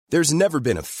There's never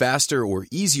been a faster or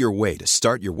easier way to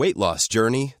start your weight loss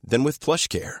journey than with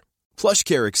PlushCare.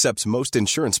 PlushCare accepts most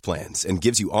insurance plans and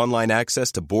gives you online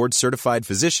access to board-certified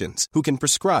physicians who can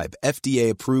prescribe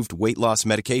FDA-approved weight loss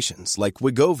medications like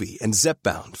Wegovy and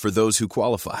Zepbound for those who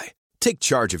qualify. Take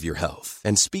charge of your health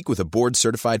and speak with a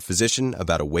board-certified physician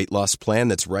about a weight loss plan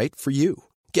that's right for you.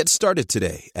 Get started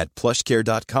today at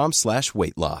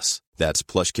plushcare.com/weight loss. That's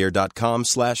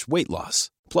plushcare.com/weight loss.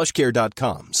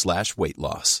 plushcare.com/weight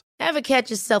loss. Ever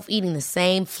catch yourself eating the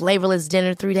same flavorless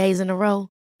dinner 3 days in a row?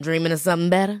 Dreaming of something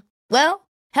better? Well,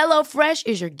 HelloFresh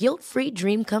is your guilt-free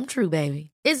dream come true,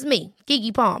 baby. It's me,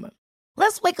 Keke Palmer.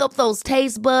 Let's wake up those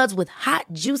taste buds with hot,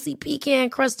 juicy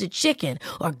pecan-crusted chicken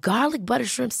or garlic butter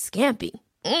shrimp scampi.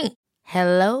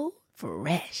 Hello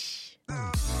Fresh.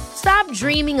 Stop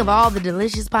dreaming of all the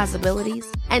delicious possibilities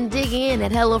and dig in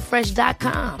at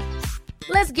HelloFresh.com.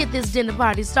 Let's get this dinner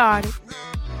party started.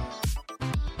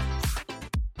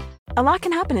 A lot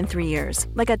can happen in 3 years,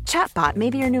 like a chatbot may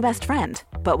be your new best friend.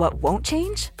 But what won't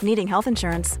change? Needing health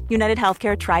insurance. United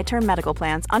Healthcare Tri-Term Medical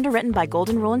Plans, underwritten by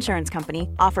Golden Rule Insurance Company,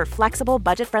 offer flexible,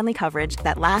 budget-friendly coverage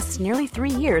that lasts nearly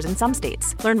 3 years in some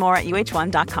states. Learn more at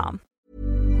UH1.com.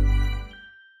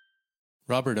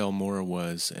 Robert L. Moore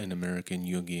was an American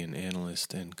Jungian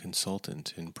analyst and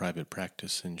consultant in private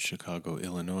practice in Chicago,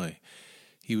 Illinois.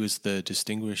 He was the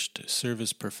Distinguished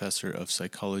Service Professor of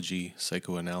Psychology,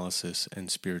 Psychoanalysis, and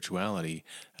Spirituality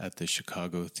at the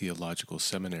Chicago Theological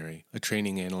Seminary, a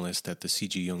training analyst at the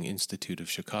C.G. Jung Institute of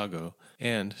Chicago,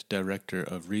 and Director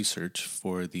of Research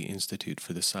for the Institute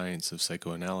for the Science of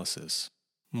Psychoanalysis.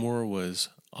 Moore was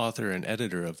author and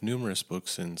editor of numerous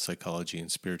books in psychology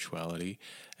and spirituality,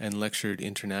 and lectured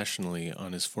internationally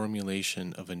on his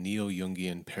formulation of a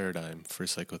neo-Jungian paradigm for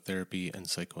psychotherapy and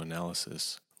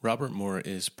psychoanalysis. Robert Moore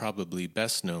is probably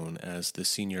best known as the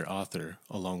senior author,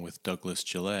 along with Douglas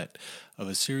Gillette, of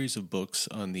a series of books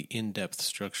on the in-depth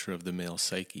structure of the male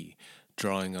psyche,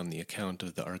 drawing on the account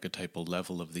of the archetypal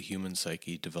level of the human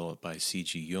psyche developed by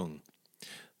C.G. Jung.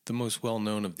 The most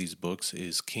well-known of these books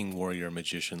is King, Warrior,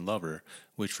 Magician, Lover,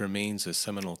 which remains a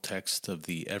seminal text of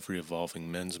the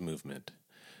ever-evolving men's movement.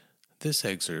 This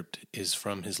excerpt is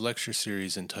from his lecture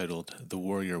series entitled The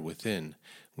Warrior Within,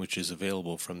 which is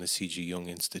available from the C.G. Jung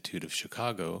Institute of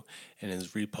Chicago and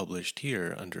is republished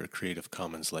here under a Creative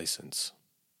Commons license.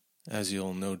 As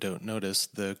you'll no doubt notice,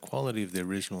 the quality of the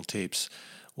original tapes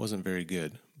wasn't very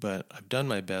good, but I've done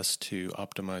my best to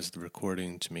optimize the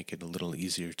recording to make it a little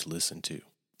easier to listen to.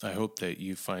 I hope that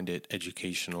you find it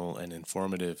educational and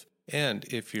informative, and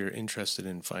if you're interested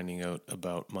in finding out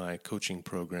about my coaching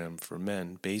program for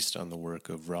men based on the work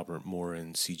of Robert Moore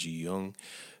and C.G. Jung,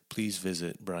 please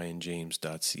visit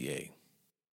brianjames.ca.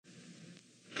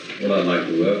 Well, I'd like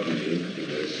to welcome you to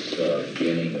this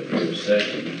beginning of your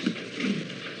sessions on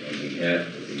behalf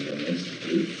of the Jung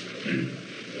Institute and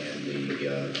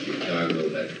the Chicago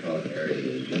metropolitan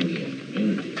area Jungian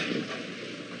community,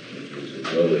 which is a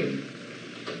growing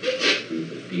group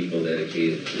of people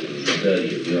dedicated to the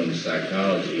study of Jung's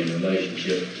psychology in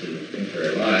relationship to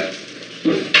contemporary life.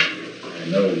 I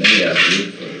know many of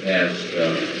you from past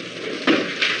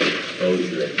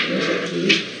exposure at the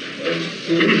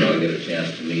Institute. I'll get a chance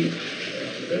to meet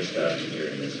the rest of you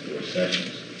during this 4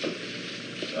 sessions.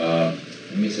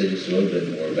 Let me say just a little bit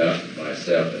more about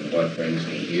myself and what brings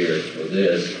me here for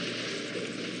this.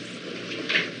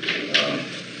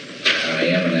 I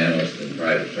am an analyst in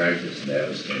private practice in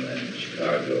Evanston and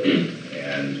Chicago,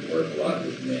 and work a lot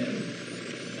with men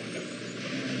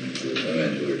and with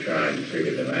women who are trying to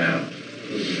figure them out.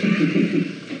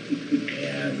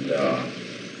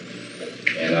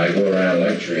 And I go around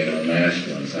lecturing on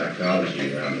masculine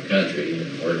psychology around the country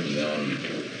and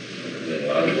doing a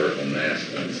lot of work on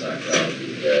masculine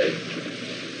psychology today,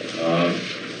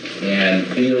 and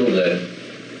feel that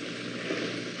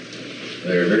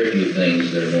there are very few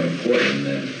things that are more important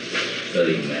than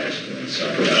studying masculine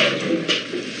psychology.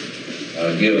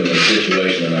 Given the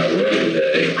situation in our world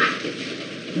today,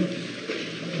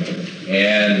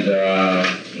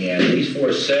 and these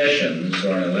 4 sessions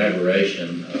are an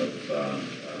elaboration of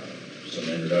some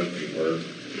introductory work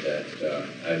that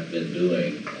I've been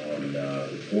doing on the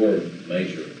 4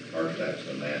 major archetypes of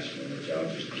the masculine, which I'll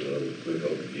just do a quick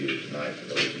overview tonight for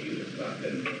those of you who have not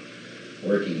been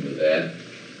working with that.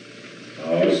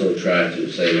 I'll also try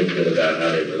to say a little bit about how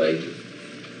they relate to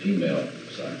female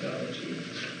psychology.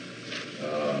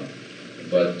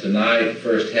 But tonight,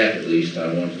 first half at least,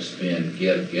 I want to spend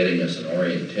getting us an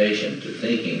orientation to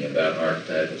thinking about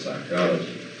archetypal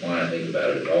psychology, why I think about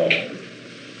it at all,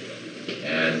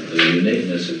 and the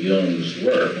uniqueness of Jung's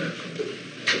work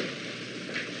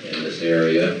in this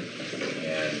area,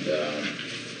 and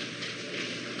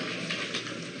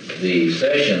The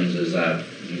sessions,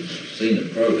 you've seen the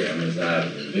program, as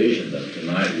I've envisioned them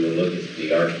tonight, we'll look at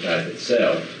the archetype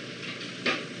itself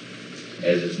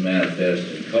as it's manifest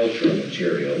in cultural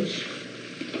materials.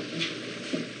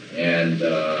 And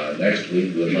next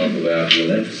week we'll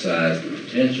emphasize the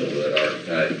potential of that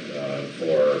archetype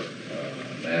for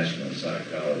masculine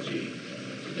psychology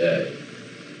today.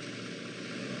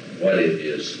 What it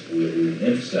is, we'll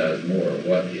emphasize more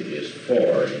what it is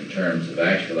for in terms of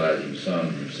actualizing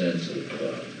some sense of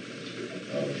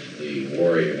the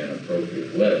warrior in an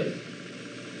appropriate way.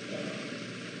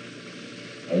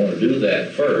 I want to do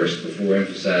that first before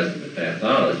emphasizing the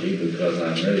pathology, because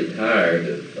I'm really tired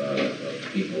of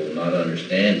people not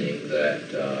understanding that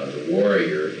the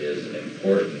warrior is an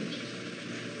important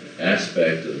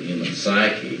aspect of the human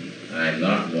psyche. I'm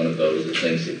not one of those that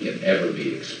thinks it can ever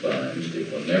be expunged. It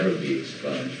will never be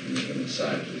expunged from the human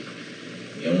psyche.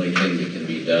 The only thing that can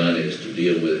be done is to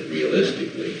deal with it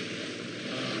realistically.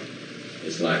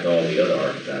 It's like all the other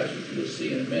archetypes, which we'll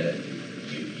see in a minute.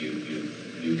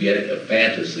 You get a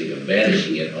fantasy of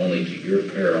banishing it only to your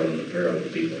peril and the peril of the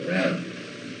people around you.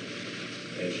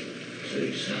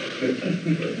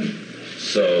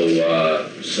 So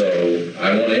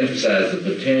I want to emphasize the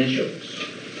potentials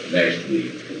next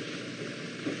week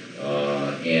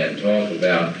and talk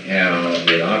about how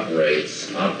it operates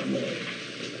optimally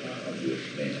with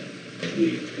men.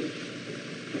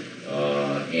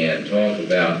 And talk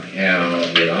about how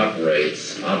it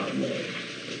operates optimally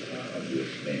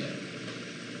with men.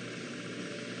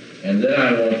 And then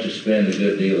I want to spend a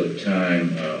good deal of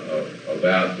time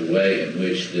about the way in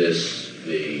which this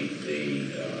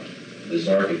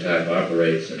archetype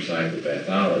operates in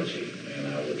psychopathology,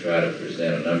 and I will try to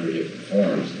present a number of different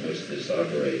forms in which this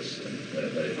operates, and when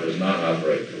it does not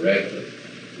operate correctly,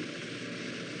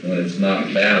 when it's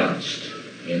not balanced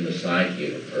in the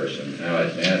psyche of a person, how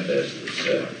it manifests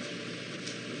itself.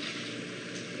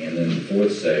 And then the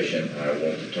fourth session, I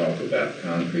want to talk about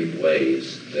concrete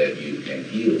ways that you can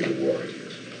heal the warrior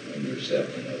in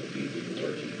yourself and other people you're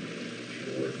working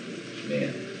with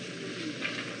men.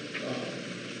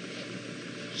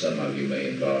 Some of you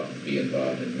may be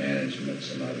involved in management.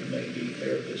 Some of you may be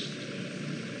therapists.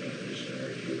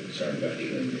 If you're concerned about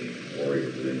healing the warrior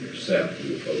within yourself, you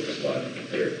will focus a lot on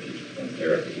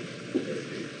therapeutic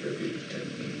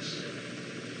techniques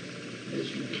that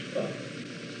you can follow.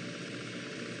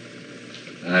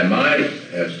 I might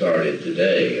have started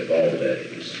today, of all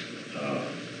days,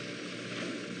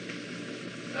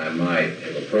 I might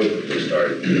have appropriately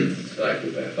started with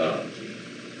psychopathology,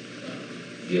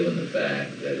 given the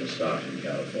fact that in Stockton,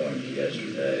 California,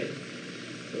 yesterday,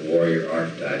 the warrior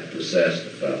archetype possessed a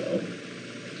fellow,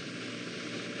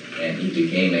 and he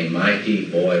became a mighty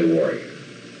boy warrior.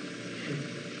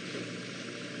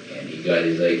 And he got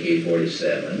his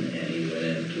AK-47, and he went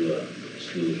into a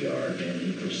schoolyard, and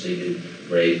he proceeded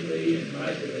bravely and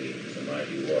mightily as a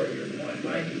mighty warrior,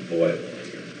 mighty boy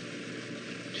warrior,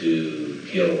 to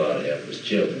kill a lot of helpless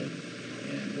children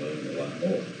and wound a lot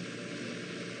more.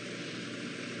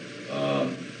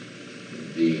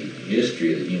 The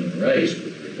history of the human race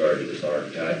with regard to this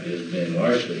archetype has been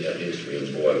largely a history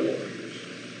of boy warriors.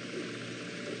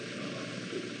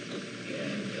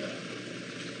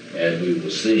 As we will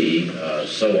see,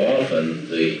 so often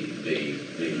the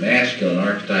masculine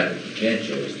archetypal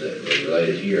potentials that are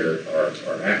related here are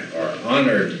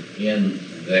honored in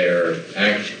their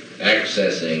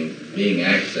being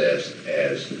accessed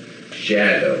as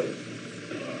shadow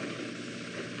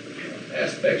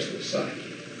aspects of the psyche.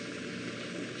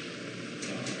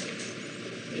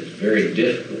 It's very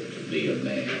difficult to be a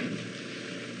man,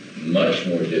 much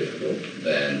more difficult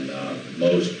than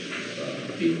most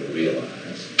people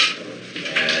realize.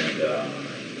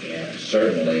 And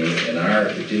certainly in our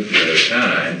particular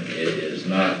time, it's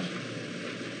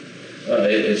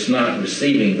not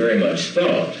receiving very much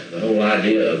thought. The whole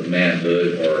idea of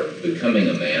manhood or becoming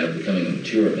a man or becoming a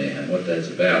mature man, what that's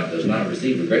about, does not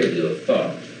receive a great deal of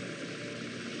thought.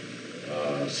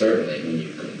 Certainly when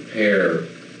you compare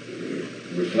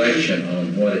reflection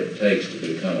on what it takes to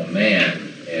become a man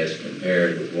as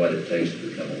compared with what it takes to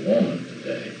become a woman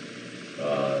today,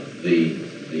 the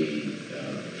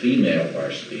female of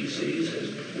our species has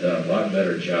done a lot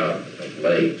better job of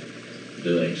late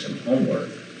doing some homework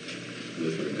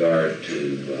with regard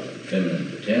to feminine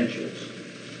potentials.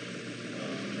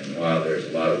 And while there's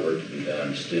a lot of work to be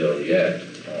done still yet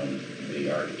on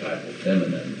the archetypal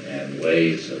feminine and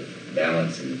ways of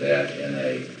balancing that in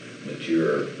a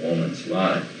mature woman's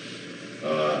life,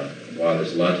 while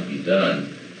there's a lot to be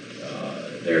done,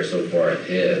 they're so far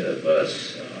ahead of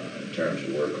us in terms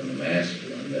of work on the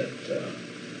masculine that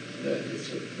it's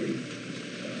a pretty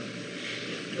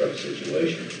self-destruct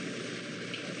situation.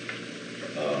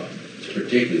 It's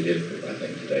particularly difficult, I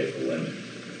think, today for women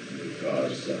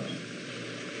because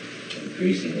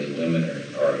increasingly women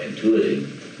are intuiting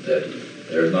that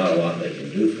there's not a lot they can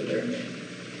do for their men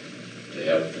to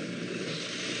help them do this,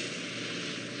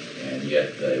 and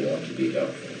yet they want to be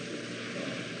helpful.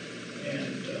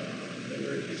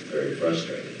 It's very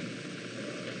frustrating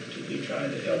to be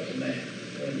trying to help a man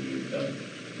when you don't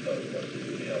know what to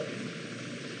do to help him.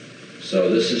 So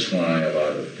this is why a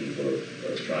lot of people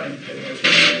are trying to.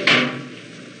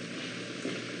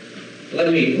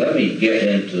 Let me get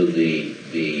into the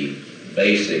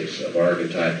basics of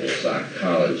archetypal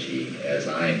psychology as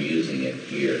I'm using it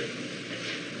here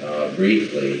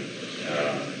briefly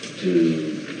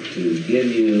to give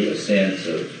you a sense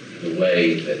of the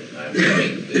way that I'm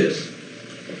coming to this.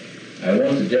 I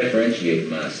want to differentiate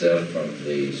myself from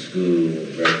the school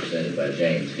represented by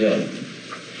James Hillman,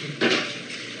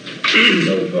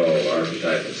 so-called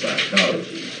archetypal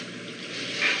psychology.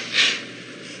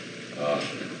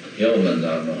 Hillman, I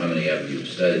don't know how many of you have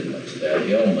studied much of that.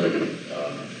 Hillman,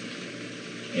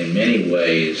 in many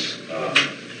ways,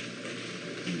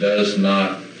 does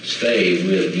not stay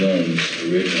with Jung's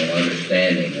original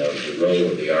understanding of the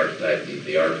role of the archetype and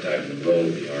the role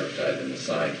of the archetype in the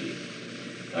psyche.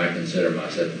 I consider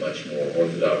myself much more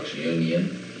orthodox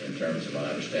Jungian in terms of my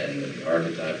understanding of the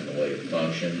archetype and the way it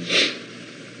functions.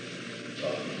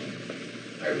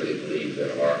 I really believe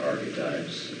there are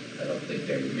archetypes. I don't think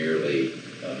they're merely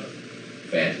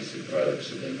fantasy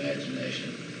products of the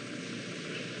imagination.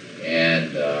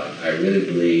 And I really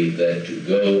believe that to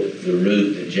go the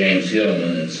route that James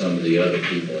Hillman and some of the other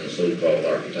people in so-called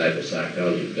archetypal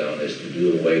psychology have gone is to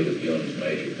do away with Jung's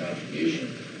major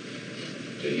contribution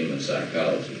to human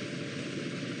psychology.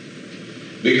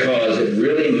 Because it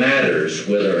really matters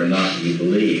whether or not you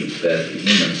believe that the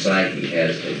human psyche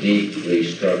has a deeply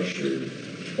structured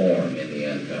form in the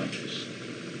unconscious.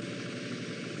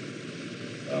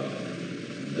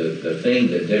 The thing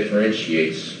that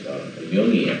differentiates a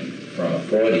Jungian from a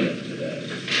Freudian today,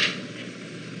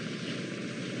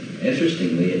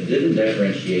 interestingly, it didn't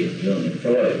differentiate Jung and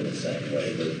Freud in the same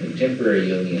way, but contemporary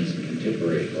Jungians and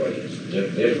contemporary Freudians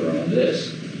differ on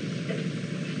this.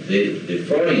 The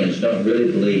Freudians don't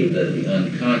really believe that the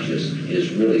unconscious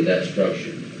is really that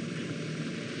structured.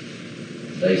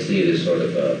 They see it as sort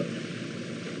of a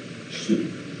soup.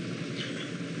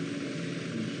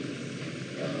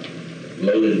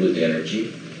 Loaded with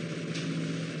energy,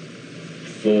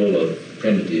 full of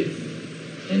primitive,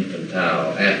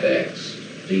 infantile affects,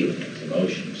 feelings,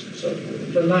 emotions, and so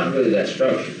forth, but not really that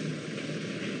structured.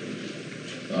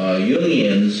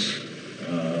 Jungians,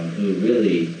 who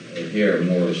really adhere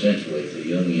more essentially to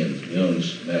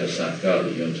Jung's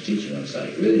metapsychology, Jung's teaching on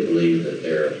psyche, really believe that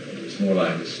it's more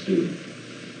like a stew.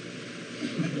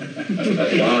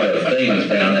 A lot of things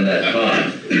down in that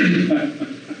pot.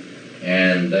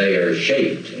 And they are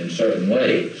shaped in certain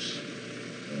ways.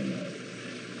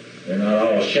 They're not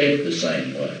all shaped the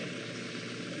same way.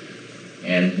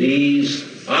 And these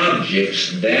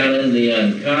objects down in the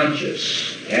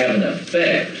unconscious have an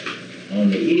effect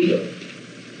on the ego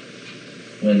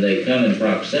when they come in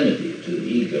proximity to the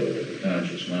ego or the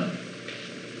conscious mind.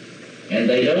 And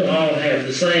they don't all have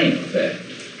the same effect.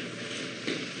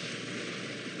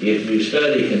 If you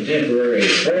study contemporary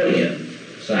Freudian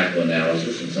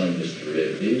psychoanalysis and some of its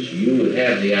derivatives, you would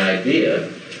have the idea,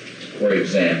 for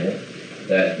example,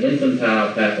 that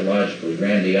infantile pathological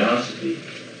grandiosity,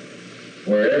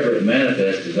 wherever it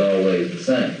manifests, is always the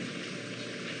same.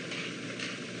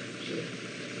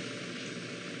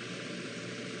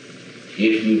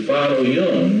 If you follow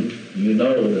Jung, you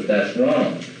know that that's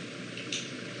wrong.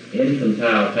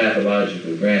 Infantile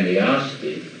pathological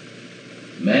grandiosity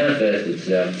manifests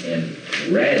itself in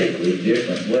radically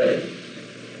different ways.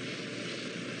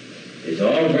 It's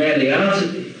all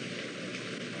grandiosity.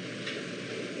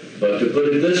 But to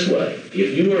put it this way,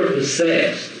 if you are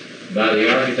possessed by the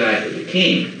archetype of the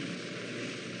king,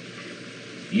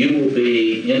 you will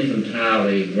be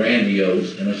infantilely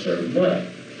grandiose in a certain way.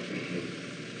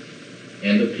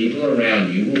 And the people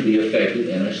around you will be affected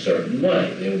in a certain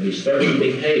way. There will be certain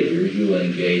behaviors you will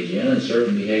engage in and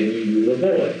certain behaviors you will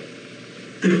avoid.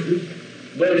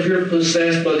 But if you're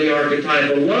possessed by the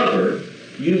archetypal lover,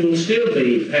 you will still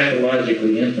be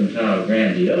pathologically infantile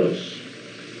grandiose.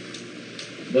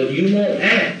 But you won't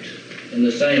act in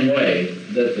the same way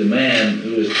that the man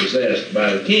who is possessed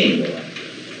by the king will act.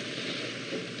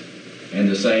 And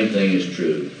the same thing is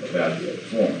true about the other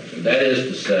forms. And that is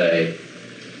to say,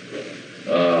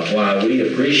 while we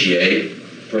appreciate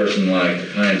a person like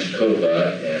Heinz Koppe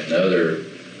and other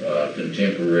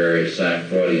contemporary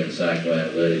Freudian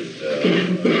psychoanalytic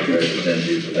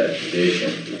representatives of that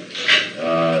tradition.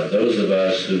 Those of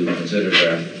us who consider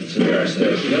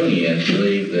ourselves Jungian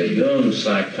believe that Jung's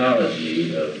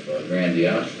psychology of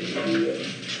grandiosity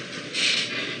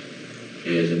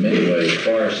is in many ways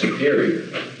far superior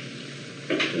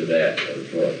to that of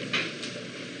Freud.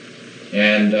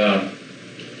 And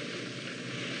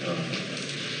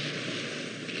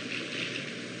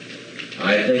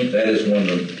I think that is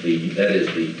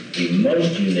the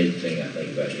most unique thing I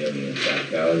think about Jungian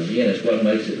psychology, and it's what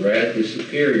makes it radically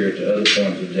superior to other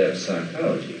forms of depth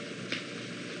psychology,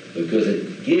 because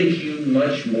it gives you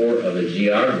much more of a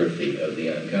geography of the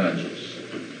unconscious,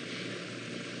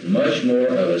 much more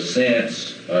of a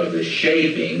sense of the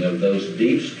shaping of those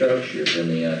deep structures in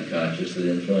the unconscious that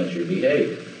influence your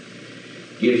behavior.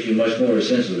 Gives you much more a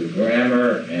sense of the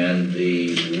grammar and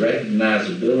the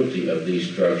recognizability of these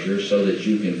structures so that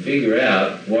you can figure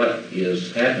out what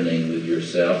is happening with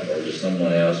yourself or with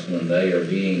someone else when they are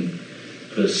being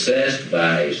possessed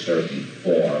by a certain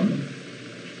form,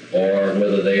 or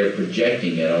whether they are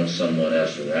projecting it on someone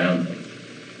else around them.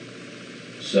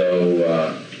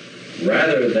 So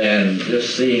rather than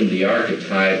just seeing the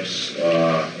archetypes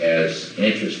as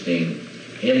interesting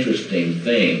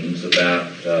things about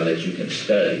that you can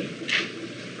study,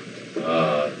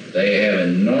 they have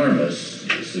enormous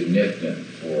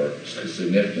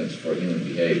significance for human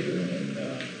behavior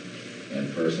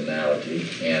and personality,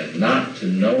 and not to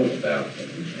know about them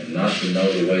and not to know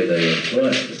the way they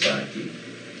influence the psyche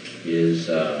is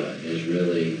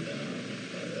really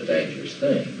a dangerous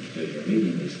thing, because you're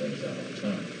meeting these things all the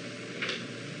time.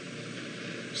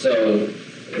 So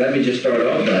let me just start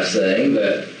off by saying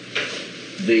that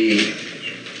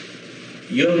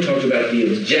Jung talked about the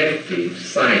objective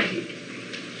psyche.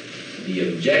 The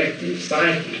objective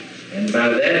psyche. And by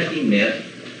that he meant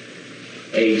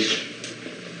a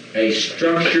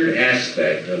structured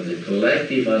aspect of the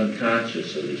collective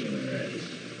unconscious of the human race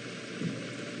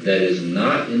that is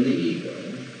not in the ego,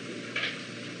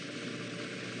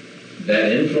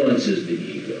 that influences the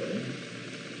ego,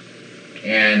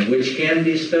 and which can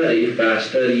be studied by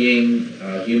studying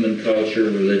human culture,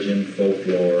 religion,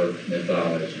 folklore,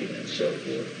 mythology, and so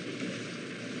forth.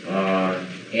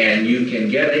 And you can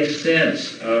get a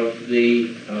sense of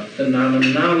the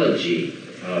phenomenology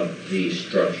of these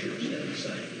structures in the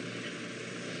psyche,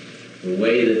 the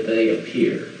way that they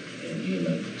appear in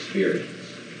human experience.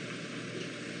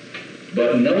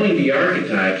 But knowing the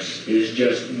archetypes is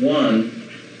just one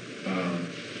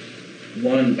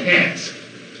task.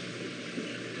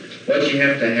 What you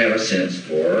have to have a sense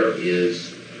for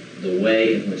is the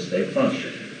way in which they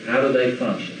function. How do they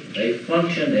function? They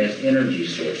function as energy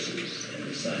sources in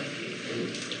the psyche.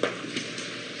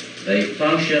 They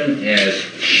function as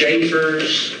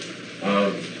shapers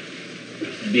of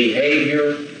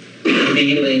behavior,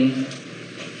 feeling,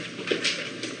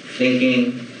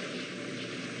 thinking.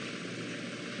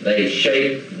 They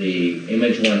shape the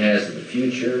image one has of the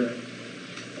future,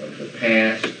 of the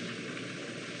past.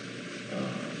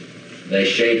 They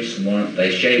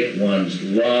shape one's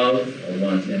love or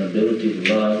one's inability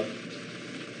to love.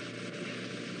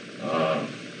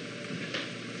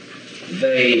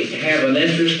 They have an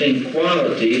interesting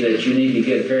quality that you need to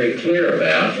get very clear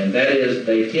about, and that is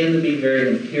they tend to be very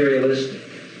imperialistic.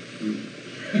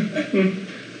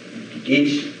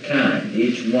 Each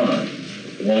one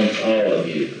wants all of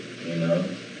you, you know.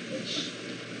 It's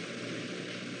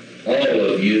all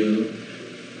of you,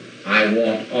 I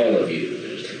want all of you.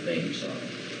 Theme song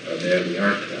of every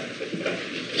archetype.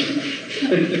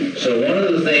 So one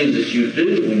of the things that you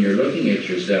do when you're looking at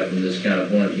yourself from this kind of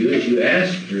point of view is you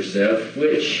ask yourself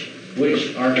which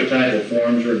archetypal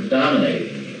forms are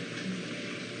dominating you,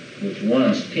 which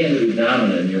ones tend to be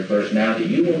dominant in your personality.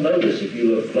 You will notice if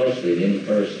you look closely at any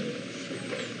person,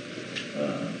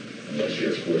 unless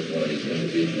you're of course one of these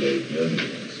individuated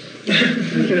Jungians.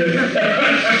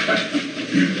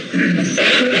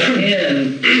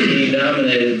 Tend to be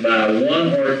dominated by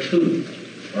one or two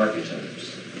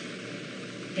archetypes,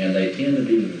 and they tend to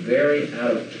be very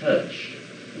out of touch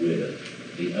with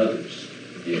the others.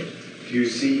 Yes. Do you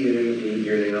see in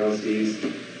your analyses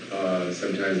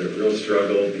sometimes a real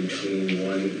struggle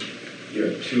between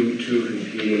two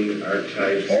competing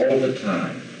archetypes? All the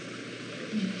time.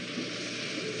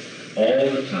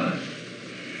 All the time.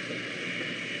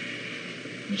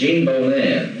 Jean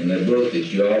Bolin, in the book that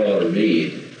you all ought to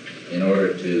read in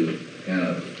order to kind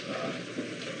of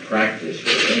practice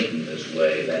your thinking this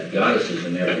way, that Goddesses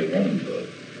in Every Woman book,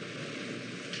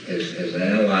 has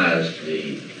analyzed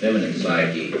the feminine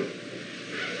psyche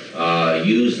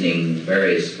using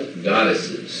various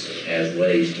goddesses as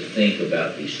ways to think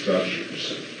about these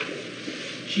structures.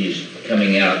 She's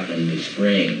coming out in the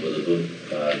spring with a book,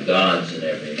 Gods in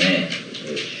Every Man,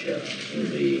 which will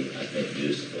be, I think,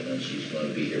 useful, and she's going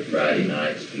to be here Friday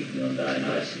night speaking on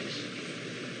Dionysus.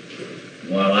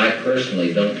 While I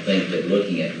personally don't think that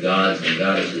looking at gods and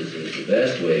goddesses is the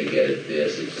best way to get at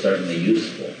this, it's certainly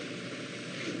useful.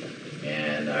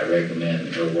 And I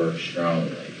recommend her work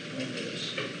strongly on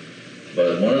this.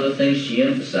 But one of the things she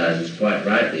emphasizes quite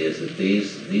rightly is that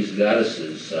these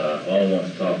goddesses all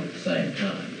want to talk at the same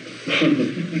time.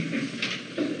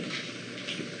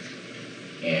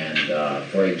 And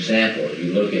for example, if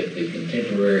you look at the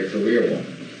contemporary career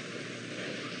woman,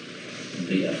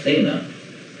 the Athena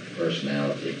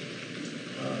personality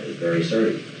is very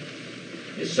assertive.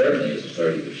 It certainly is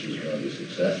assertive if she's going to be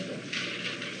successful.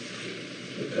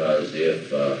 Because if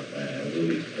the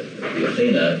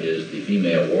Athena is the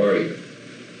female warrior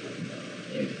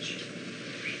image.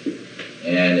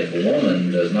 And if a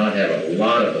woman does not have a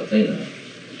lot of Athena,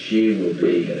 she will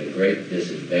be at a great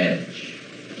disadvantage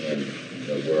in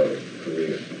the world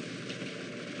career.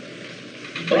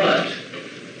 But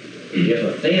if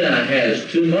Athena has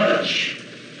too much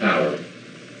power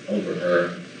over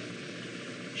her,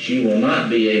 she will not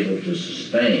be able to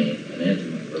sustain an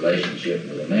intimate relationship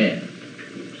with a man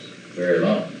very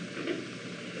long.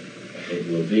 It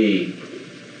will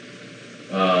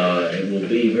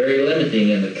be very limiting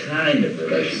in the kind of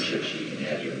relationship she can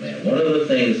have with a man. One of the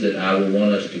things that I will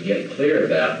want us to get clear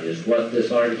about is what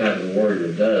this archetype of the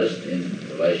warrior does to intimate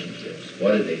relationships,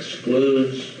 what it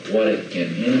excludes, what it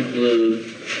can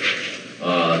include,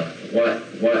 what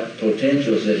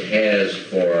potentials it has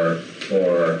for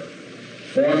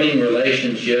forming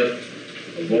relationship,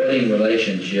 avoiding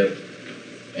relationship,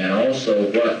 and also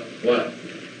what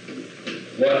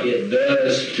it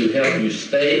does to help you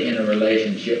stay in a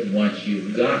relationship once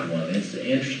you've got one. It's an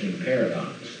interesting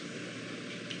paradox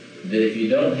that if you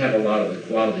don't have a lot of the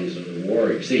qualities of the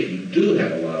warrior, see, if you do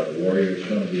have a lot of the warrior, it's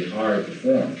going to be hard to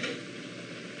form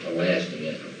a lasting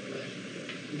intimate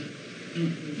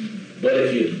relationship. But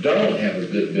if you don't have a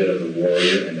good bit of the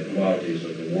warrior and the qualities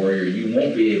of the warrior, you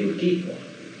won't be able to keep one.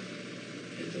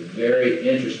 It's a very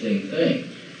interesting thing.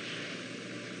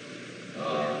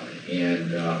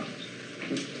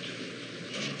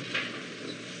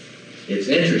 It's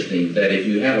interesting that if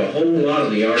you have a whole lot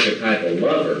of the archetypal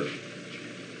lover,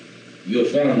 you'll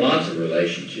form lots of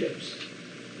relationships.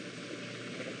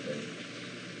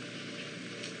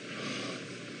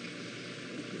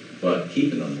 But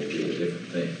keeping them will be a different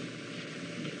thing.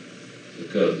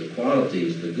 Because the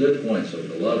qualities, the good points of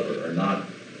the lover are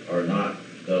not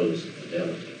those of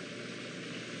fidelity.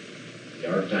 The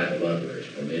archetypal lover is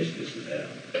promiscuous as hell.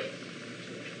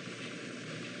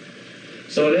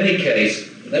 So in any case,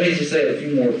 let me just say a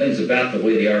few more things about the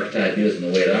way the archetype is and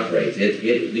the way it operates.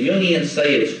 The Jungians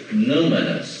say it's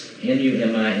numinous,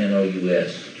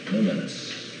 N-U-M-I-N-O-U-S,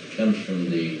 numinous. It comes from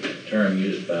the term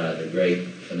used by the great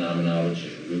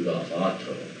phenomenologist Rudolf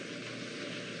Otto.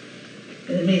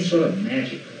 And it means sort of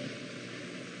magical.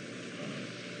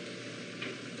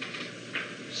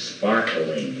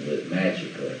 Sparkling with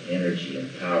magical energy and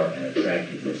power and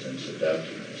attractiveness and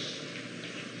seductiveness.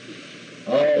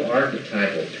 All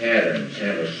archetypal patterns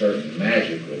have a certain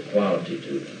magical quality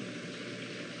to them.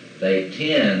 They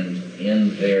tend,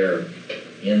 in their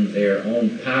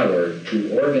own power,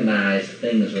 to organize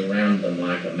things around them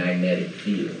like a magnetic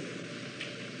field.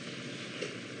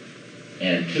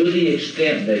 And to the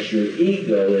extent that your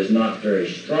ego is not very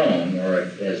strong, or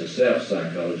as a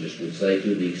self-psychologist would say,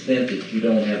 to the extent that you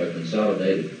don't have a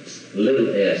consolidated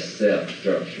little s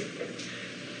self-structure,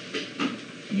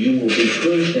 you will be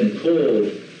pushed and pulled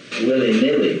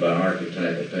willy-nilly by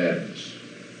archetypal patterns.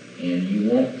 And you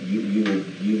will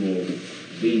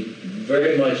be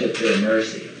very much at their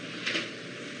mercy.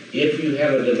 If you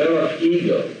have a developed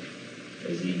ego,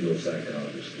 as ego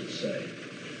psychologists would say,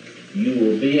 you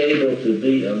will be able to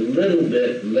be a little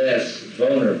bit less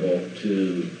vulnerable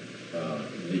to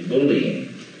the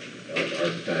bullying of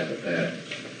archetypal patterns.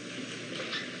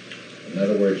 In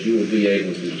other words, you will be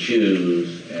able to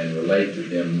choose and relate to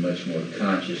them much more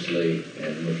consciously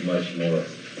and with much more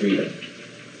freedom.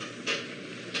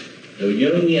 The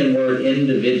Jungian word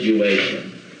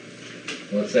individuation,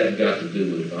 what's that got to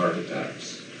do with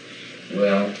archetypes?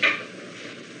 Well,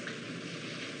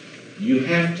 you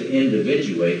have to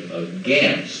individuate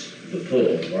against the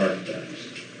pull of archetypes.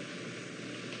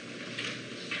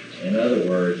 In other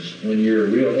words, when you're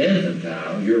real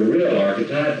infantile, you're real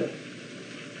archetypal.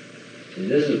 See,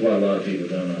 this is what a lot of people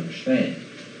don't understand.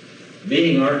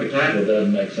 Being archetypal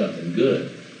doesn't make something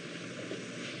good.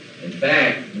 In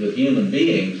fact, with human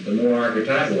beings, the more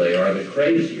archetypal they are, the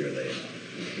crazier they are.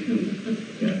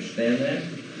 You understand that?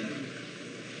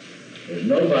 There's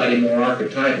nobody more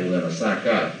archetypal than a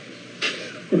psychotic.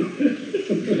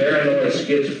 Paranoid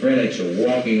schizophrenics are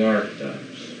walking archetypes.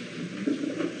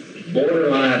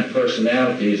 Borderline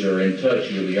personalities are in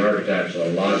touch with the archetypes a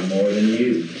lot more than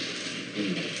you.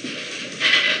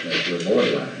 That's your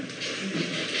borderline.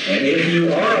 And if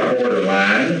you are a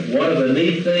borderline, one of the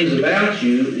neat things about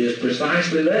you is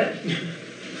precisely that.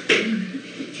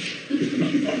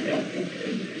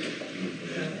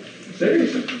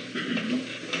 Seriously.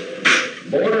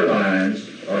 Borderlines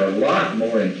are a lot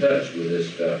more in touch with this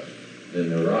stuff than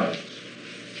neurotics.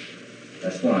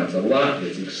 That's why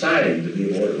it's exciting to be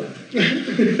a borderline.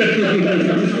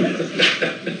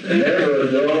 Never a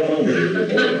dull moment to be a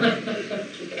borderline.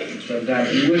 Sometimes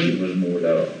you wish it was more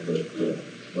dull,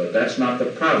 but that's not the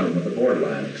problem with the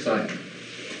borderline excitement.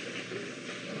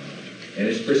 And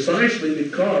it's precisely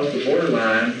because the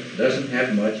borderline doesn't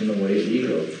have much in the way of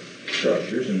ego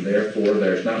structures, and therefore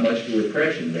there's not much of a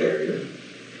repression barrier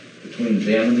between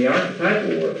them and the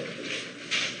archetypal world.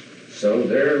 So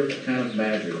they're kind of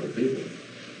magical people.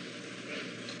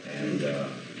 And the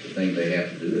thing they have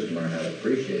to do is learn how to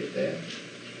appreciate that.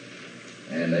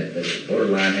 And the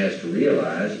borderline has to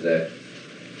realize that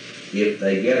if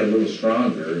they get a little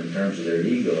stronger in terms of their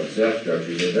ego and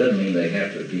self-structures, it doesn't mean they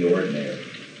have to be ordinary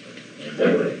and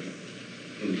boring.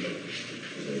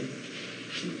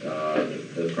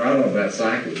 The problem about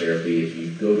psychotherapy, if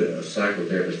you go to a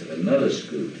psychotherapist at another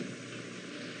school,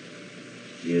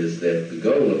 is that the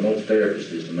goal of most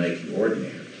therapists is to make you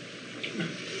ordinary.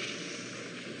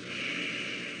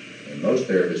 And most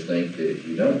therapists think that if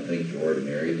you don't think you're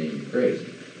ordinary, then you're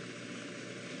crazy.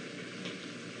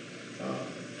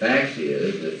 Fact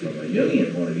is that from a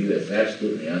Jungian point of view, it's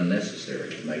absolutely unnecessary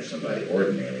to make somebody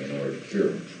ordinary in order to cure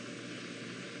them.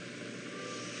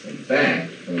 In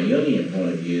fact, from a Jungian point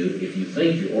of view, if you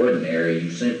think you're ordinary, you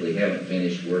simply haven't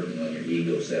finished working on your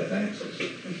ego self-axis.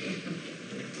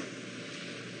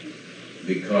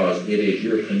 Because it is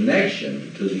your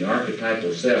connection to the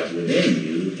archetypal self within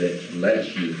you that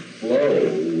lets you flow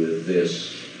with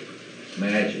this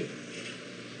magic.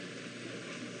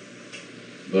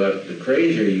 But the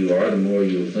crazier you are, the more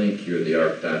you'll think you're the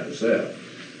archetypal self.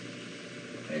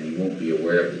 And you won't be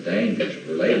aware of the dangers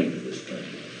relating to this thing.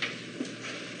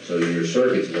 So your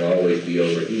circuits will always be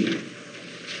overheated.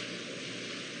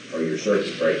 Or your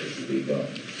circuit breakers will be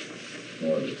gone.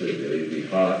 One of the two. They'll either be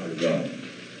hot or gone.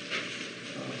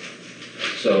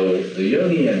 So the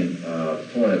Jungian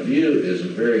point of view is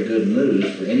very good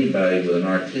news for anybody with an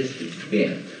artistic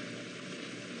bent.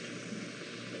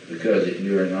 Because if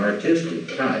you're an artistic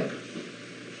type,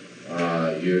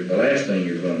 the last thing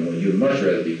you're going to want, you'd much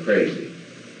rather be crazy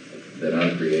than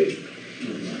uncreative.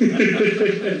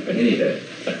 Any day.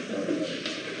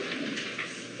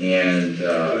 And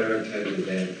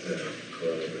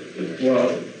well,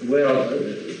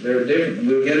 they're different.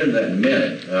 We'll get into that in a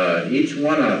minute. Each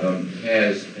one of them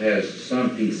has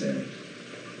some piece in it.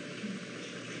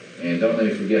 And don't let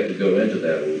me forget to go into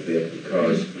that a little bit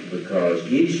because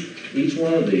each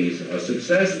one of these, a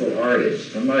successful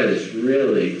artist, somebody that's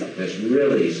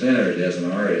really centered as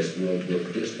an artist, will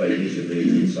participate in each of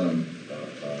these in some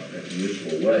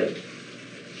useful way.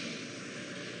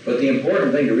 But the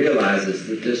important thing to realize is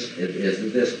that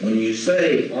this when you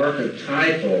say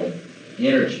archetypal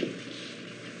energy,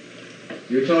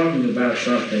 you're talking about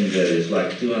something that is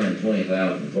like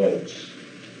 220,000 volts.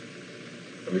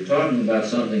 We're talking about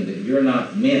something that you're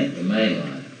not meant to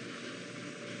mainline.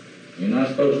 You're not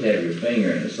supposed to have your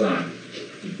finger in the socket.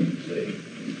 See?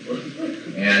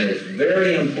 And it's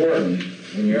very important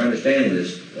when you're understanding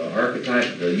this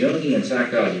archetype, the Jungian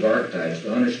psychology of archetypes,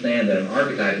 to understand that an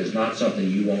archetype is not something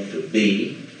you want to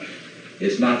be.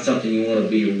 It's not something you want to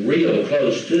be real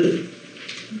close to.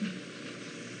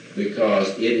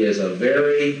 Because it is a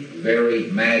very, very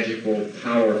magical,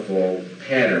 powerful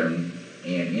pattern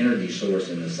and energy source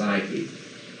in the psyche.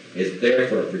 It's there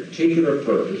for a particular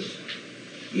purpose.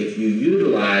 If you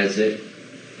utilize it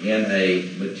in a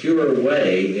mature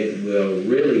way, it will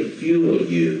really fuel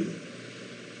you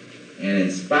and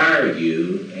inspire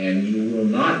you, and you will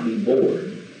not be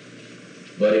bored,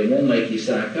 but it won't make you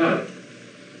psychotic.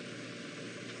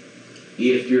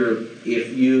 If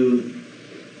you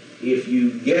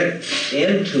get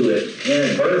into it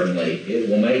inadvertently, it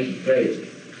will make you crazy.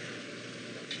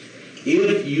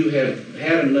 If you have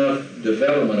had enough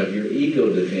development of your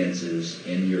ego defenses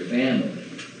in your family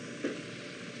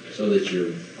so that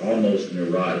you're almost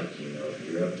neurotic, if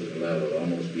you're up to the level of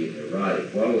almost being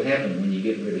neurotic, what will happen when you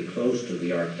get really close to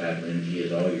the archetypal energy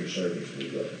is all your circuits will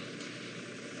go.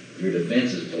 your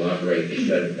defenses will operate to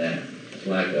shut it down. It's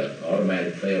like an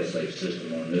automatic fail-safe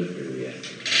system on a nuclear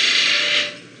reactor.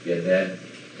 Get that?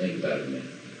 Think about it a minute.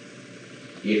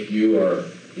 If you are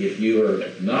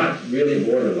not really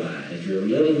borderline, if you're a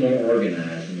little more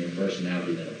organized in your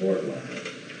personality than a borderline,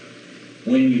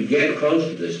 when you get close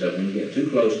to this stuff, when you get too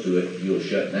close to it, you'll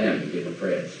shut down, you'll get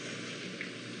depressed.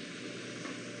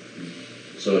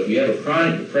 So if you have a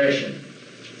chronic depression,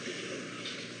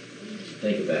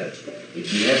 think about it.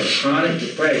 If you have a chronic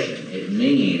depression, it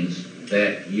means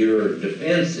that your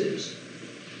defenses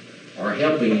are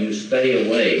helping you stay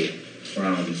away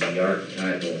from the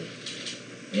archetypal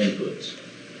inputs.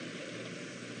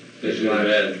 That's good or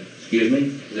bad? Excuse me?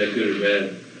 Is that good or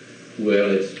bad? Well,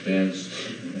 it depends.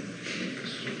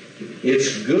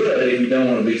 It's good if you don't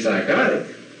want to be psychotic.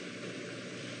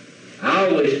 I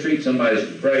always treat somebody's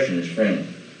depression as friendly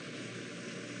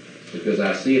because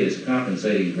I see it as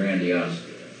compensating grandiosity.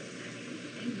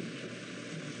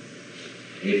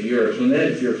 If you're a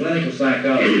clinical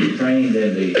psychologist trained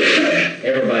in the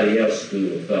everybody else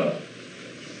school of thought,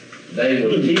 they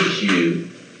will teach you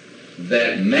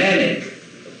that manic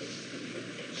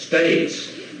states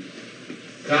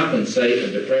compensate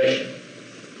a depression.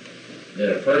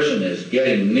 That a person is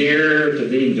getting near to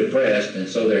being depressed, and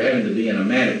so they're having to be in a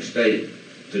manic state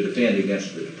to defend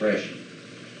against the depression.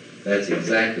 That's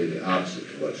exactly the opposite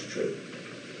of what's true.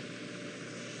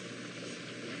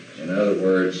 In other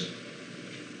words,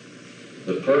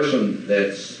 the person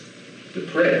that's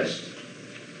depressed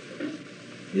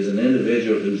is an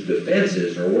individual whose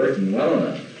defenses are working well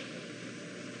enough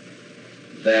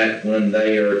that when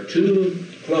they are too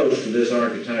close to this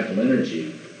archetypal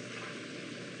energy,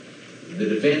 the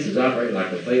defenses operate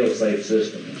like a fail-safe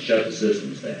system and shut the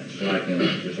systems down,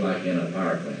 just like in a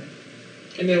power plant.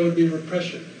 And that would be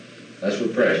repression. That's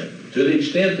repression. To the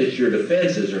extent that your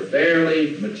defenses are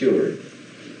fairly matured,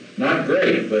 not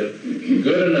great, but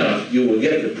good enough, you will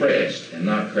get depressed and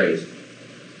not crazy.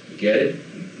 You get it?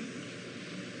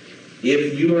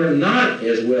 If you are not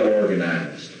as well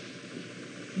organized,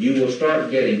 you will start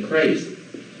getting crazy.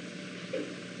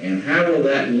 And how will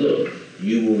that look?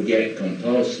 You will get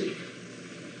compulsive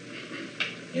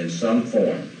in some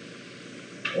form,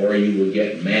 or you will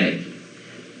get manic,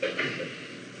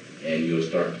 and you'll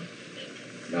start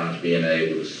not being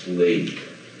able to sleep,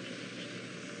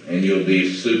 and you'll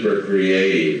be super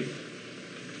creative,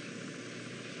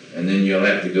 and then you'll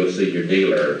have to go see your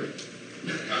dealer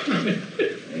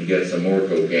and get some more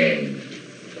cocaine.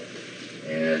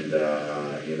 And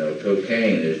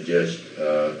cocaine is just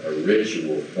a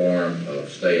ritual form of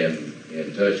staying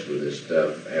in touch with this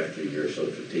stuff after you're so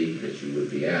fatigued that you would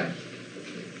be out.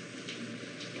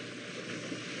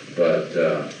 But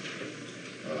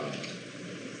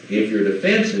if your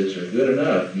defenses are good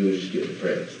enough, you will just get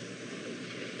depressed.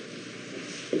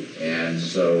 And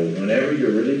so whenever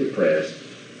you're really depressed,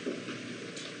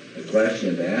 the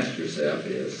question to ask yourself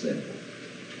is simple.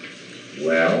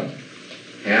 Well,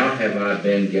 how have I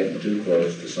been getting too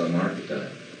close to some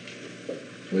archetype?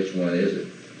 Which one is it?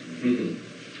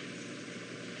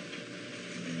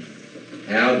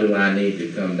 How do I need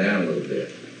to come down a little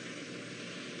bit?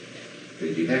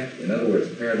 Because you have to, in other words,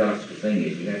 the paradoxical thing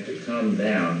is you have to come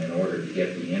down in order to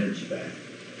get the energy back.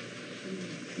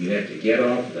 You have to get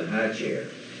off the high chair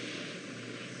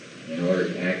in order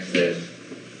to access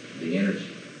the energy.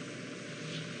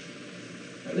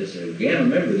 Now this, again,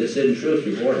 remember, this isn't true if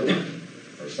you're borderline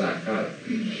or psychotic.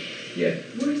 Yeah.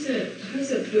 How does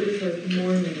that fit with like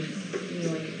mourning?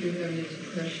 Like if you're having a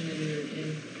depression and you're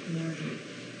in mourning?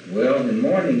 Well, in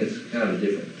mourning, it's kind of a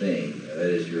different thing. That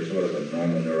is, you're sort of a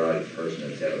normal neurotic person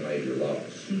that's had a major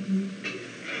loss.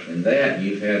 Mm-hmm. In that,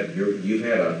 you've had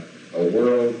a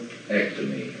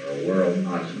world-ectomy or a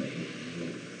world-otomy.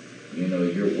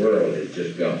 Your world is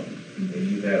just gone. Mm-hmm.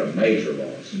 If you've had a major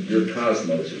loss, your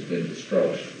cosmos has been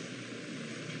destroyed.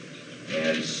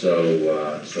 And so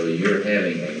you're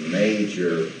having a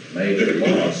major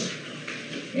loss,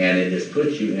 and it has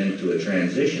put you into a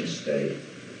transition state.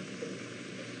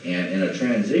 And in a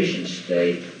transition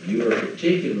state, you are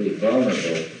particularly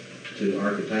vulnerable to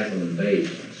archetypal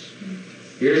invasions.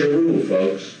 Here's a rule,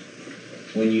 folks.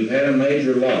 When you've had a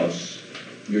major loss,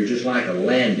 you're just like a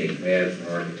landing pad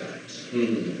for archetypes.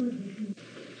 Mm-hmm.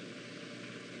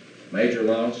 Major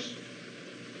loss,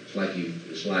 it's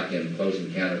like in Close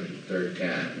Encounters of the Third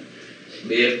Kind.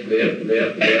 Lift,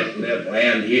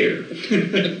 land here.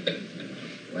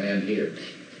 Land here.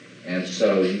 And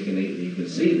so you can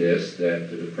see this, that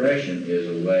the depression is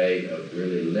a way of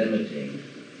really limiting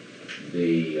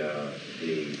the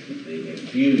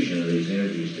infusion of these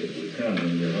energies that would come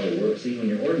in your whole world. See, when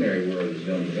your ordinary world is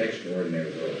going, the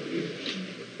extraordinary world is.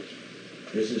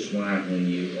 This is why when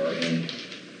you are in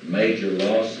major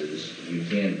losses, you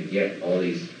tend to get all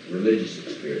these religious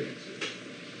experiences.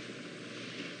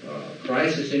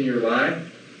 Crisis in your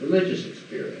life, religious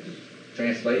experience.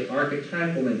 Translate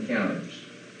archetypal encounters.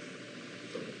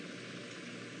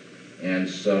 And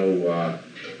so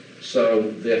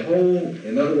the whole,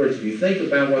 in other words, if you think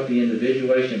about what the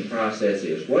individuation process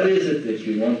is, what is it that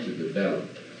you want to develop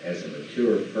as a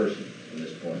mature person from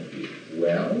this point of view?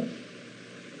 Well,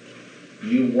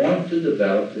 you want to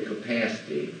develop the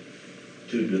capacity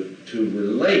to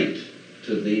relate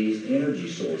to these energy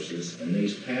sources and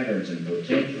these patterns and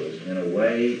potentials in a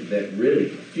way that really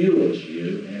fuels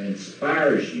you and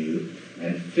inspires you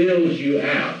and fills you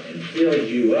out and fills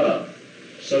you up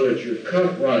so that your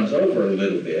cup runs over a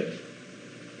little bit,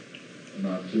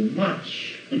 not too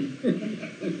much.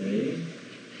 See?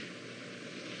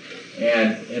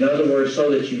 And in other words,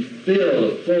 so that you feel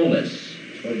the fullness,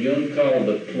 what Jung called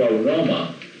the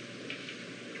pleroma,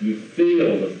 you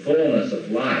feel the fullness of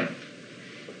life.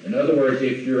 In other words,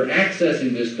 if you're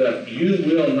accessing this stuff, you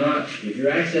will not, if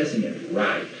you're accessing it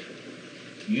right,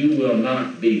 you will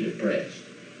not be depressed.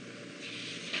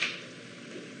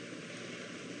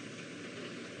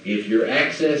 If you're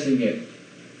accessing it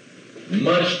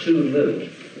much too little,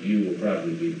 you will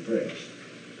probably be depressed.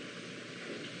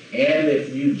 And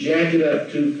if you jack it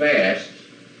up too fast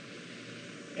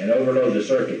and overload the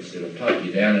circuits, it'll pop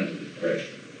you down into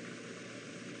depression.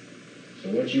 So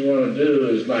what you want to do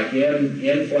is like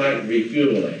in-flight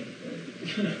refueling.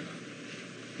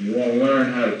 You want to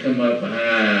learn how to come up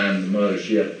behind the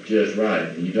mothership just right.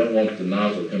 And you don't want the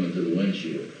nozzle coming to the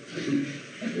windshield. You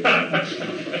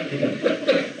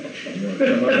want to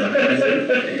come up behind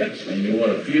it, and you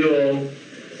want to fuel,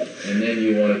 and then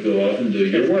you want to go off and do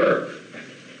your work.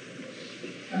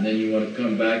 And then you want to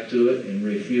come back to it and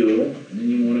refuel, and then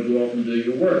you want to go off and do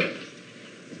your work.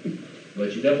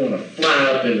 But you don't want to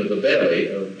fly up into the belly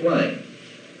of the plane.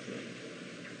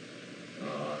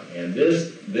 And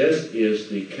this is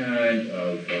the kind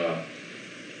of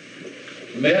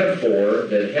metaphor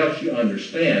that helps you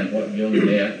understand what Jung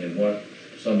meant and what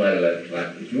somebody like,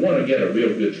 if you want to get a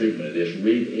real good treatment of this,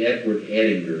 read Edward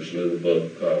Ettinger's little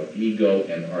book called Ego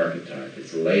and Archetype.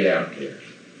 It's laid out there.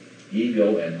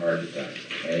 Ego and Archetype.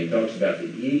 And he talks about the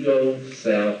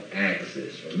ego-self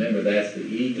axis. Remember, that's the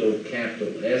ego,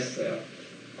 capital S self,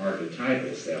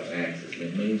 archetypal self axis.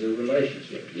 It means a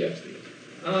relationship. Yes, Steve.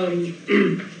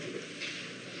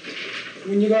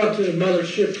 When you go out to the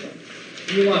mothership,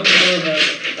 you want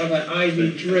more of an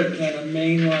IV drip than a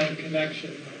mainline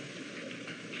connection,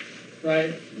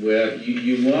 right? Well,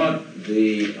 you want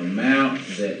the amount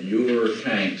that your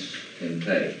tanks can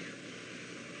take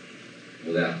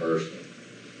without bursting.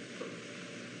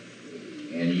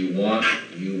 And you want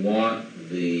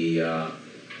the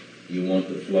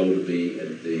flow to be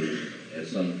at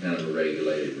some kind of a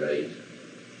regulated rate.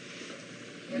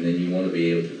 And then you want to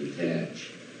be able to detach.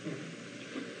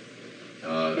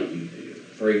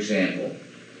 For example,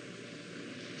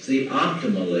 see,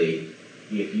 optimally,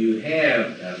 if you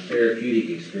have a therapeutic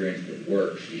experience that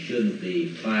works, you shouldn't be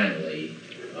finally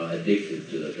addicted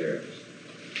to the therapist.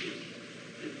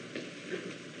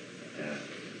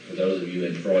 For those of you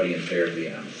in Freudian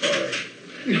therapy, I'm sorry.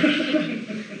 Let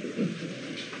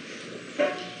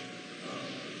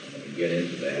me get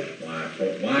into that.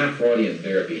 Why Freudian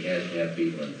therapy has to have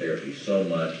people in therapy so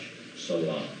much, so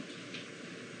long.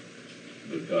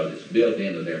 Because it's built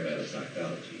into their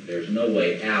metapsychology. There's no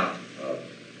way out of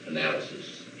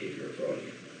analysis if you're a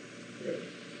Freudian, really.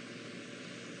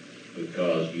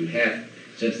 Because you have,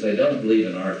 since they don't believe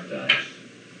in archetypes,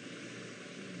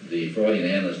 the Freudian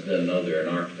analyst doesn't know they're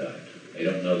an archetype. They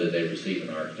don't know that they receive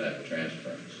an archetypal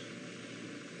transference.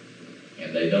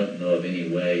 And they don't know of any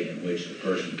way in which the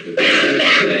person could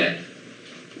do that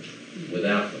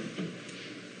without them.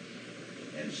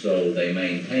 And so they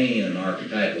maintain an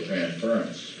archetypal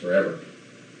transference forever.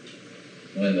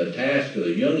 When the task of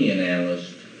the Jungian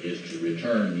analyst is to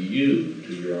return you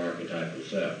to your archetypal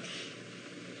self.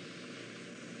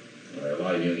 Well, a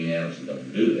lot of Jungian analysts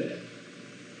don't do that.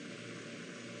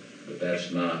 But that's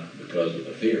not because of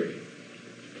the theory.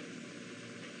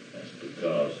 That's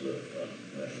because of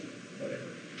whatever.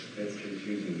 That's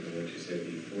confusing from what you said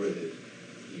before, that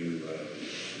you,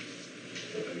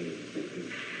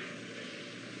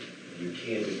 you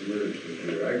can't just merge with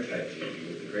your archetype changing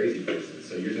with the crazy person.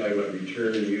 So you're talking about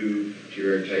return you to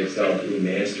your archetype self through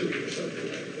mastery or something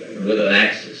like that. With an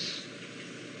axis.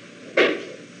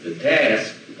 The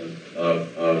task of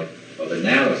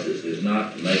analysis is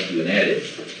not to make you an addict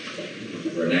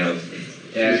for analysis.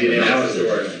 The task of analysis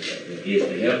is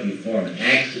to help you form an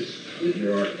axis with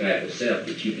your archetypal self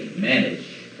that you can manage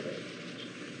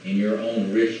in your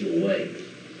own ritual way.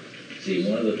 See,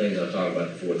 one of the things I talk about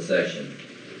in the fourth section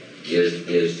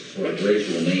is sort of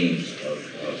ritual means of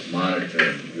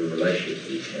monitoring your relationship to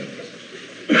these things.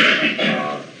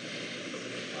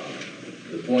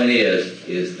 The point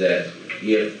is that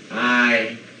if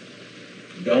I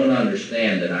don't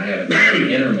understand that I have an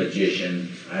inner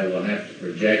magician, I will have to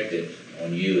project it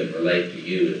on you and relate to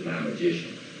you as my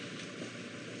magician.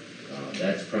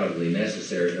 That's probably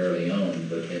necessary early on,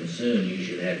 but then soon you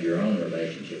should have your own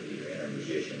relationship with your inner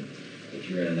magician. If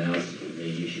you're in analysis with me,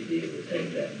 you should be able to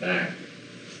take that back,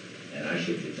 and I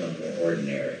should become more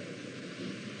ordinary.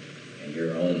 And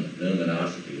your own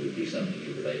numinosity would be something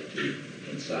you relate to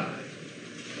inside.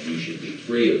 And you should be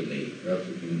free of me. I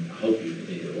hope you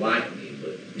continue to like me,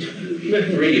 but you would be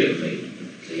free of me.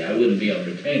 See, I wouldn't be on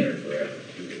retainer forever.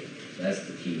 That's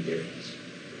the key difference.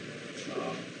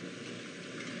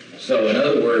 So, in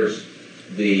other words,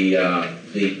 the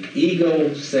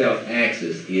ego-self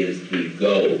axis is the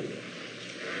goal.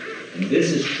 And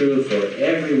this is true for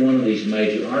every one of these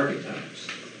major archetypes.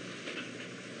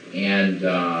 And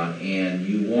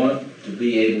you want to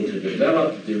be able to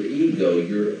develop your ego,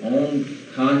 your own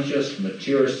conscious,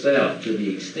 mature self, to the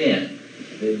extent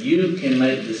that you can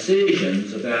make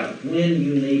decisions about when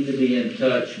you need to be in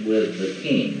touch with the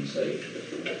king, say,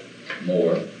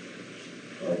 more,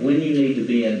 or when you need to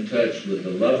be in touch with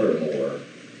the lover more,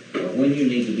 or when you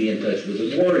need to be in touch with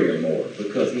the warrior more.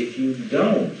 Because if you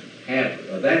don't have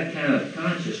that kind of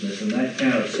consciousness and that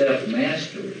kind of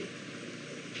self-mastery,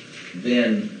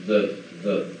 then the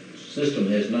system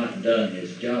has not done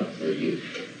its job for you.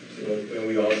 And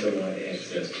we also want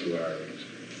access to our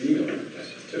ego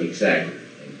archetypes, too. Exactly.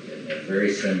 In a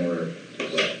very similar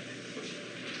way.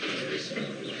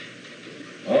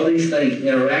 All these things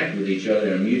interact with each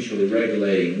other in a mutually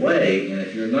regulating way, and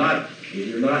if you're not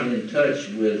in touch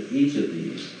with each of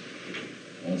these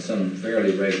on some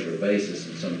fairly regular basis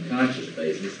and some conscious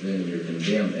basis, then you're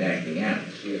condemned to acting out.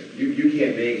 Yeah. You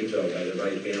can't make it, though, by the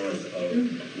right balance of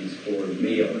these four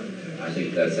male. I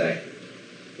think that's accurate.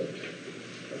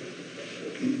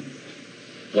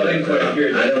 But I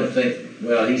don't think,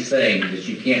 well, he's saying that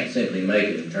you can't simply make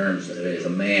it in terms of as a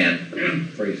man,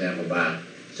 for example, by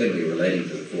simply relating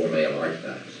to the four male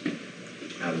archetypes.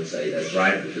 I would say that's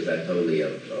right, because that totally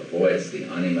avoids the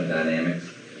anima dynamics,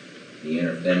 the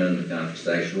inner feminine, the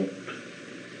contrasexual.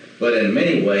 But in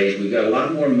many ways, we've got a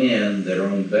lot more men that are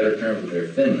on better terms with their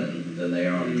feminine than they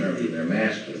are on terms with their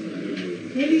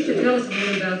masculine. Maybe you should tell us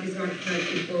more about these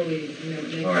archetypes before we,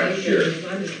 make all right, sure. because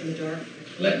I'm just in the dark.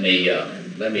 Let me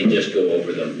just go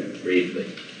over them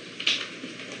briefly.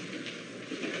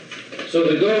 So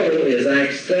the goal is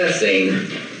accessing,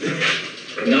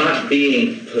 not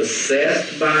being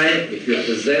possessed by it. If you're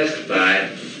possessed by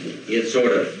it, it's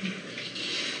sort of,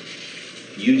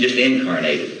 you just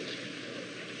incarnated it.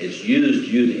 It's used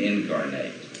you to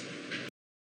incarnate.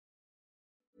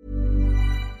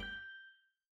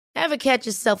 Ever catch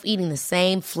yourself eating the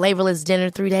same flavorless dinner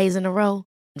 3 days in a row?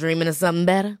 Dreaming of something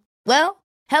better? Well,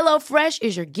 HelloFresh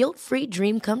is your guilt-free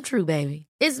dream come true, baby.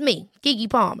 It's me, Keke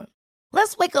Palmer.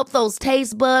 Let's wake up those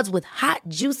taste buds with hot,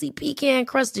 juicy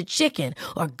pecan-crusted chicken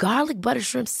or garlic butter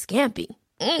shrimp scampi.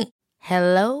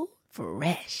 Hello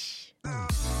Fresh.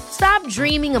 Stop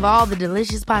dreaming of all the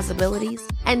delicious possibilities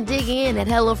and dig in at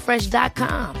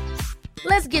HelloFresh.com.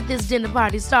 Let's get this dinner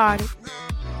party started.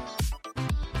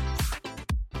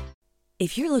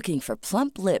 If you're looking for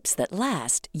plump lips that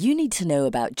last, you need to know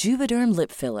about Juvederm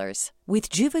lip fillers. With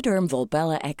Juvederm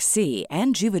Volbella XC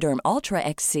and Juvederm Ultra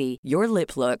XC, your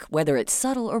lip look, whether it's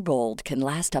subtle or bold, can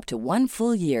last up to 1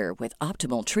 full year with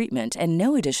optimal treatment and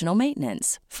no additional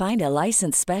maintenance. Find a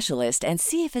licensed specialist and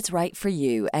see if it's right for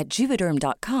you at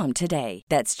Juvederm.com today.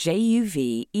 That's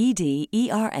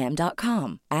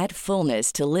JUVEDERM.com. Add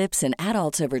fullness to lips in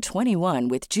adults over 21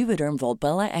 with Juvederm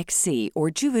Volbella XC or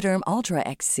Juvederm Ultra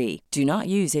XC. Do not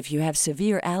use if you have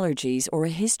severe allergies or a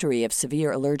history of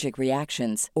severe allergic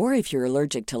reactions, or if you're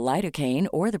allergic to lidocaine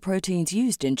or the proteins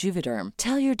used in Juvederm.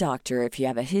 Tell your doctor if you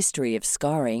have a history of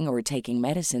scarring or taking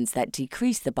medicines that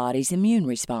decrease the body's immune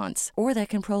response or that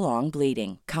can prolong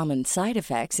bleeding. Common side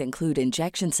effects include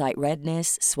injection site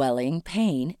redness, swelling,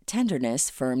 pain, tenderness,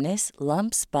 firmness,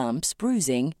 lumps, bumps,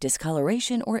 bruising,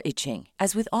 discoloration, or itching.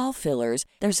 As with all fillers,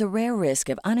 there's a rare risk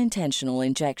of unintentional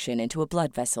injection into a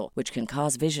blood vessel, which can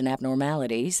cause vision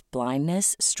abnormalities,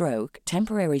 blindness, stroke,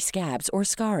 temporary scabs, or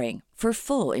scarring. For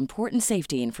full, important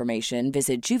safety information,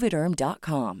 visit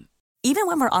Juvederm.com. Even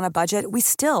when we're on a budget, we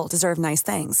still deserve nice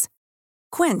things.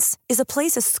 Quince is a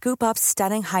place to scoop up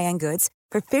stunning high-end goods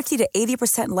for 50 to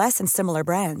 80% less than similar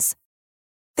brands.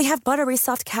 They have buttery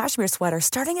soft cashmere sweaters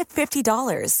starting at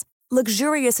 $50,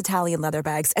 luxurious Italian leather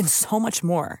bags, and so much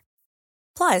more.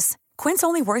 Plus, Quince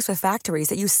only works with factories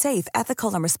that use safe,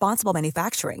 ethical, and responsible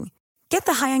manufacturing. Get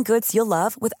the high-end goods you'll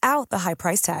love without the high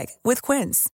price tag with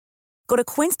Quince. Go to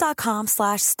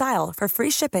quince.com/style for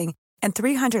free shipping and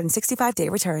 365-day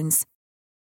returns.